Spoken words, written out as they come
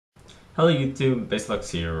Hello YouTube,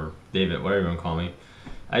 Baselux here, or David, whatever you want to call me.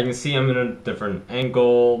 I can see I'm in a different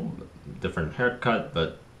angle, different haircut,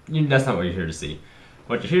 but that's not what you're here to see.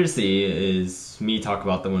 What you're here to see is me talk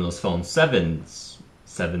about the Windows Phone 7s,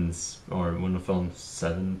 or Windows Phone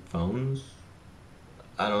 7 phones?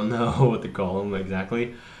 I don't know what to call them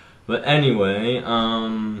exactly. But anyway,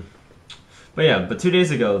 but 2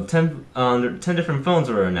 days ago, 10 different phones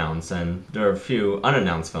were announced, and there are a few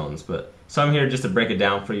unannounced phones, so I'm here just to break it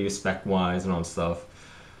down for you spec-wise and all that stuff.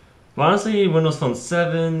 But honestly, Windows Phone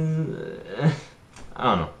 7, I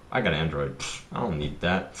don't know. I got Android. I don't need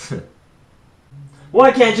that.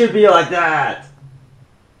 Why can't you be like that?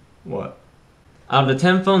 What? Out of the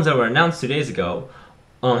 10 phones that were announced 2 days ago,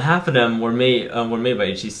 half of them were made by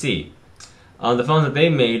HTC. The phones that they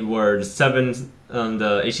made were the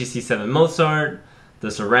HTC 7 Mozart, the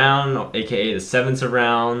Surround, aka the 7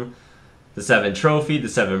 Surround, the 7 Trophy, the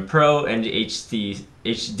 7 Pro, and the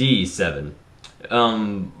HD 7.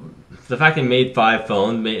 The fact they made 5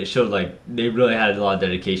 phones showed like they really had a lot of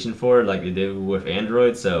dedication for it, like they did with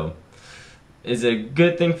Android. So, is it a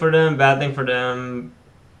good thing for them, bad thing for them?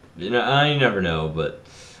 You never know. But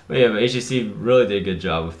HTC really did a good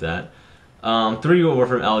job with that. 3 were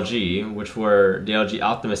from LG, which were the LG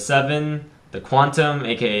Optimus 7, the Quantum,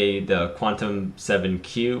 aka the Quantum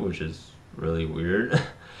 7Q, which is really weird.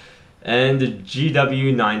 And the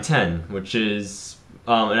GW910, which is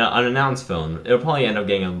an unannounced phone. It'll probably end up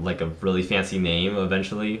getting a really fancy name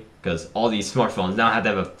eventually, because all these smartphones now have to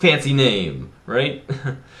have a fancy name, right?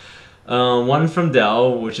 One from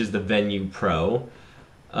Dell, which is the Venue Pro.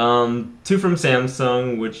 2 from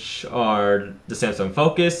Samsung, which are the Samsung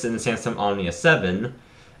Focus and the Samsung Omnia 7.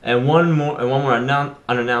 And one more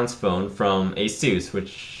unannounced phone from Asus,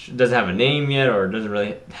 which doesn't have a name yet or doesn't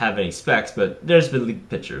really have any specs, but there's been leaked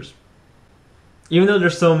pictures. Even though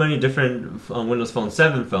there's so many different Windows Phone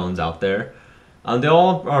 7 phones out there, they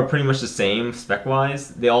all are pretty much the same spec-wise.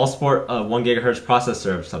 They all sport a 1 GHz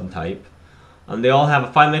processor of some type. They all have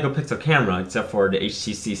a 5 megapixel camera, except for the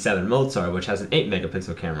HTC 7 Mozart, which has an 8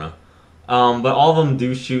 megapixel camera. But all of them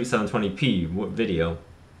do shoot 720p video.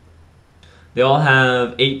 They all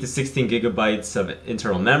have 8 to 16 gigabytes of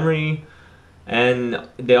internal memory, and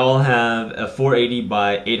they all have a 480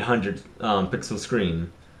 by 800 pixel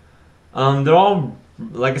screen. They're all,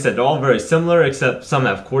 like I said, they're all very similar, except some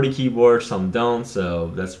have QWERTY keyboards, some don't,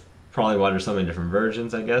 so that's probably why there's so many different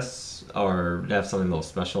versions, I guess, or they have something a little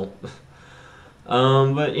special.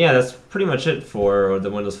 But yeah, that's pretty much it for the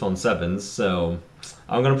Windows Phone 7s, so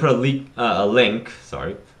I'm going to put a link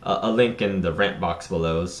in the rant box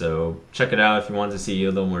below, so check it out if you want to see a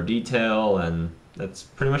little more detail, and that's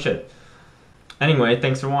pretty much it. Anyway,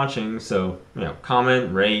 thanks for watching, so,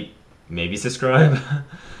 comment, rate, maybe subscribe.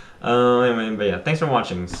 Anyway, but yeah, thanks for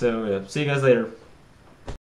watching, so see you guys later.